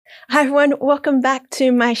Hi everyone, welcome back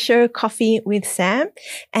to my show Coffee with Sam,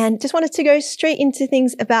 and just wanted to go straight into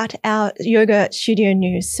things about our yoga studio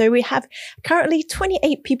news. So we have currently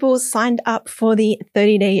 28 people signed up for the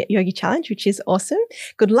 30-day yogi challenge, which is awesome.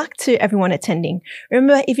 Good luck to everyone attending.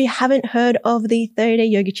 Remember, if you haven't heard of the 30-day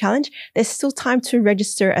yogi challenge, there's still time to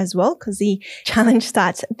register as well because the challenge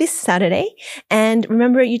starts this Saturday. And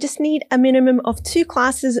remember, you just need a minimum of 2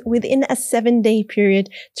 classes within a 7-day period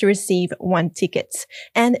to receive 1 ticket.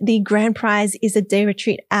 And the grand prize is a day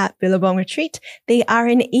retreat at Billabong Retreat. They are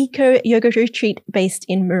an eco yoga retreat based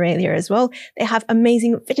in Morelia as well. They have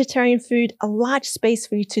amazing vegetarian food, a large space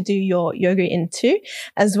for you to do your yoga in too,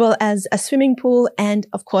 as well as a swimming pool and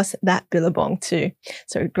of course that Billabong too.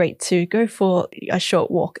 So great to go for a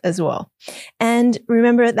short walk as well. And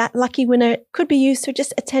remember that lucky winner could be you, so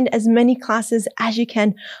just attend as many classes as you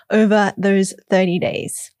can over those 30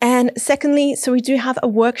 days. And secondly, so we do have a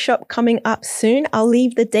workshop coming up soon. I'll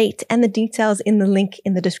leave the date and the details in the link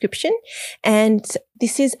in the description. And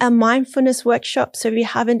this is a mindfulness workshop. So if you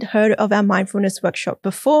haven't heard of our mindfulness workshop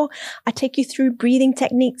before, I take you through breathing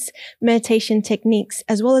techniques, meditation techniques,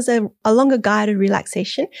 as well as a longer guided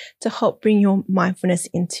relaxation to help bring your mindfulness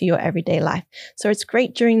into your everyday life. So it's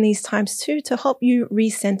great during these times too to help you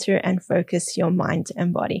recenter and focus your mind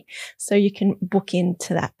and body. So you can book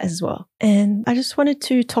into that as well. And I just wanted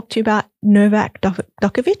to talk to you about Novak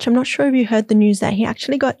Djokovic. I'm not sure if you heard the news that he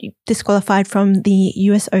actually got disqualified from the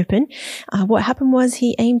US Open. What happened was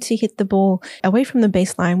he aimed to hit the ball away from the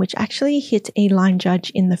baseline, which actually hit a line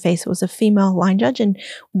judge in the face. It was a female line judge and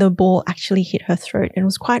the ball actually hit her throat. And it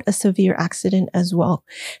was quite a severe accident as well.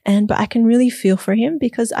 But I can really feel for him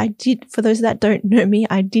because for those that don't know me,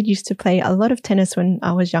 I did used to play a lot of tennis when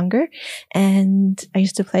I was younger. And I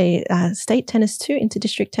used to play state tennis too,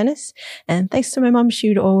 inter-district tennis. And thanks to my mum, she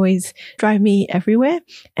would always drive me everywhere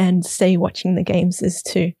and stay watching the games as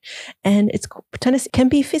too. And tennis can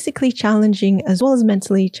be physically challenging as well as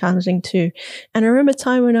mentally challenging too. And I remember a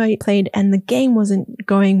time when I played and the game wasn't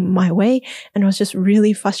going my way and I was just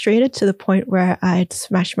really frustrated to the point where I'd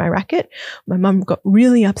smashed my racket. My mum got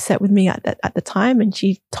really upset with me at the time and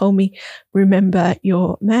she told me, remember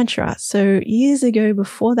your mantra. So years ago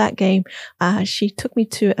before that game, she took me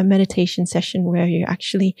to a meditation session where you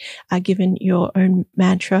actually are given your own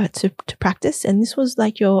mantra to practice. And this was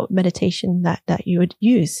like your meditation that you would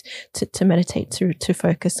use to meditate, to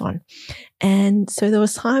focus on. And so there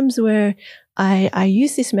was times where I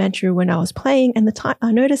used this mantra when I was playing, and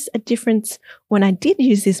I noticed a difference when I did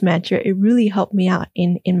use this mantra. It really helped me out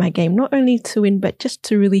in my game, not only to win, but just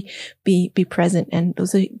to really be present. And there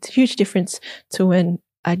was a huge difference to when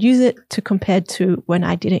I'd use it to compared to when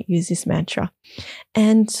I didn't use this mantra.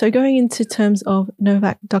 And so going into terms of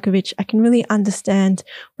Novak Djokovic, I can really understand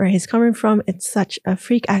where he's coming from. It's such a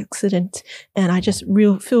freak accident. And I just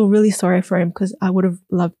feel really sorry for him because I would have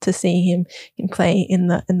loved to see him play in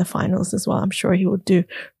the finals as well. I'm sure he would do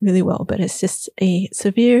really well, but it's just a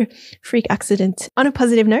severe freak accident. On a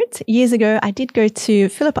positive note, years ago, I did go to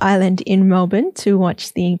Phillip Island in Melbourne to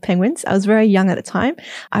watch the penguins. I was very young at the time.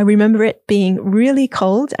 I remember it being really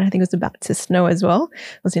cold and I think it was about to snow as well.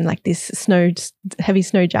 I was in like this heavy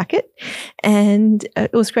snow jacket, and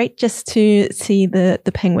it was great just to see the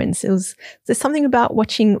penguins. There's something about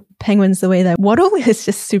watching penguins the way they waddle is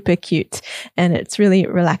just super cute, and it's really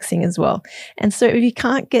relaxing as well. And so if you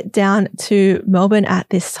can't get down to Melbourne at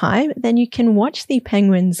this time, then you can watch the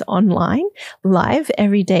penguins online live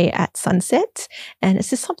every day at sunset. And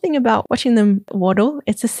it's just something about watching them waddle.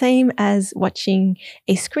 It's the same as watching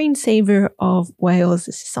a screensaver of whales.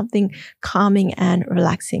 It's something calming and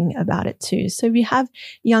relaxing about it too. So if you have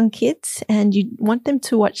young kids and you want them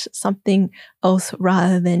to watch something else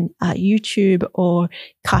rather than YouTube or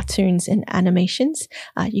cartoons and animations,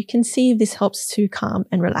 you can see if this helps to calm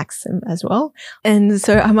and relax them as well. And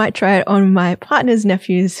so I might try it on my partner's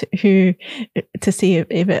nephews to see if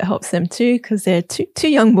it helps them too, because they're two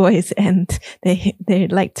young boys and they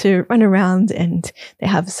like to run around and they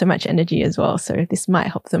have so much energy as well. So this might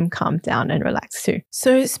help them calm down and relax too.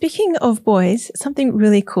 So speaking of boys, something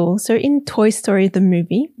really cool. So in Toy Story, the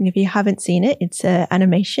movie, if you haven't seen it, it's an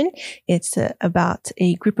animation. It's about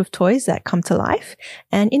a group of toys that come to life.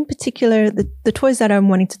 And in particular, the toys that I'm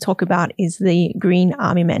wanting to talk about is the Green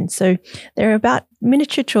Army Men. So they're about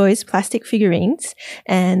miniature toys, plastic figurines,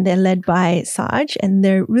 and they're led by Sarge, and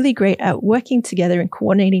they're really great at working together and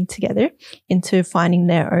coordinating together into finding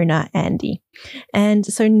their owner, Andy. And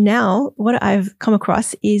so now what I've come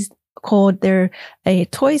across is they're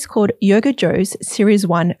toys called Yoga Joe's Series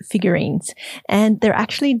 1 figurines, and they're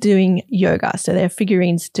actually doing yoga. So they're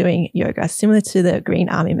figurines doing yoga, similar to the Green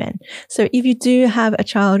Army Men. So if you do have a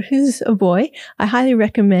child who's a boy, I highly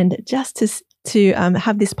recommend just to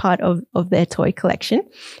have this part of their toy collection,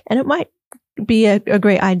 and it might be a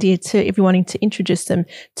great idea if you're wanting to introduce them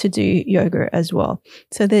to do yoga as well.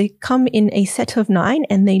 So they come in a set of 9,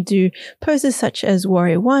 and they do poses such as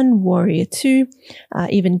Warrior 1, Warrior 2,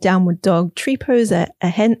 even Downward Dog, Tree Pose, a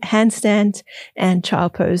handstand, and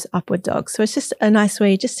Child Pose, Upward Dog. So it's just a nice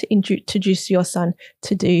way just to introduce your son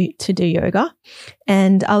to do yoga.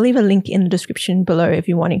 And I'll leave a link in the description below if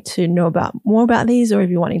you're wanting to know more about these, or if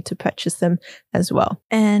you're wanting to purchase them as well.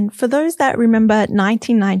 And for those that remember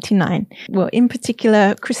 1999, well, in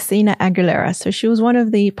particular, Christina Aguilera. So she was one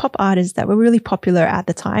of the pop artists that were really popular at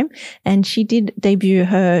the time, and she did debut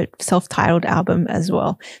her self-titled album as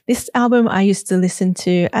well. This album I used to listen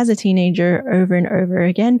to as a teenager over and over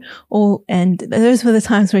again. And those were the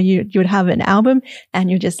times where you would have an album and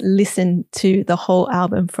you just listen to the whole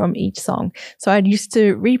album from each song. So I used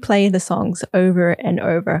to replay the songs over and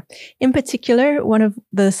over. In particular, one of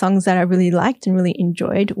the songs that I really liked and really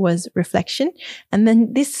enjoyed was Reflection. And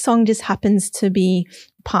then this song just happens to be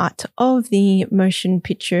part of the motion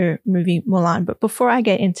picture movie Mulan. But before I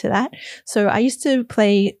get into that, so I used to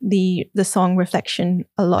play the song Reflection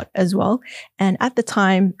a lot as well. And at the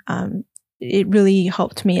time, it really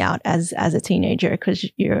helped me out as a teenager, because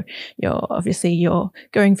you're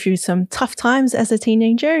going through some tough times as a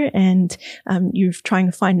teenager, and you're trying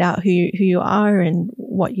to find out who you are and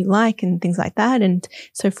what you like and things like that. And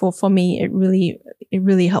so for me, it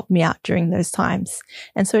really helped me out during those times.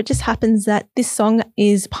 And so it just happens that this song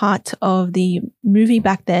is part of the movie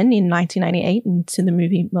back then in 1998 into the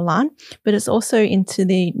movie Mulan, but it's also into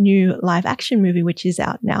the new live action movie, which is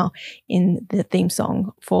out now, in the theme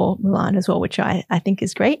song for Mulan as well, which I think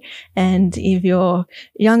is great. And if you're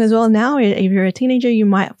young as well now, if you're a teenager, you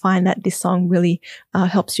might find that this song really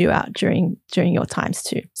helps you out during your times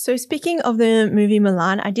too. So speaking of the movie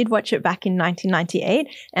Mulan, I did watch it back in 1998,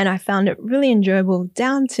 and I found it really enjoyable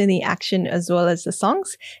down to the action as well as the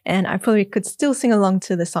songs. And I probably could still sing along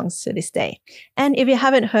to the songs to this day. And if you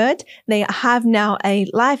haven't heard, they have now a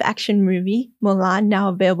live action movie, Mulan, now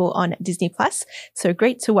available on Disney+. So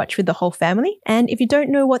great to watch with the whole family. And if you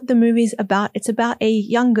don't know what the movie is about, it's about a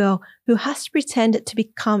young girl who has to pretend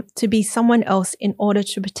to be someone else in order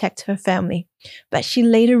to protect her family. But she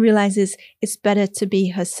later realizes it's better to be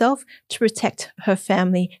herself to protect her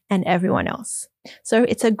family and everyone else. So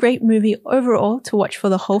it's a great movie overall to watch for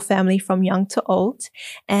the whole family from young to old.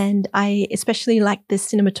 And I especially like the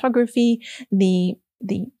cinematography, the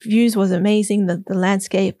views was amazing, the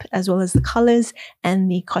landscape, as well as the colors, and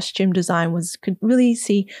the costume design could really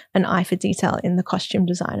see an eye for detail in the costume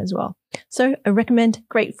design as well. So I recommend,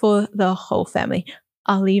 great for the whole family.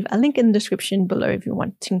 I'll leave a link in the description below if you're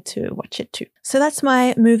wanting to watch it too. So that's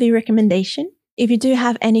my movie recommendation. If you do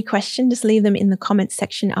have any questions, just leave them in the comments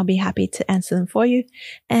section. I'll be happy to answer them for you.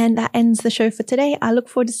 And that ends the show for today. I look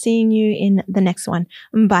forward to seeing you in the next one.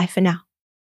 Bye for now.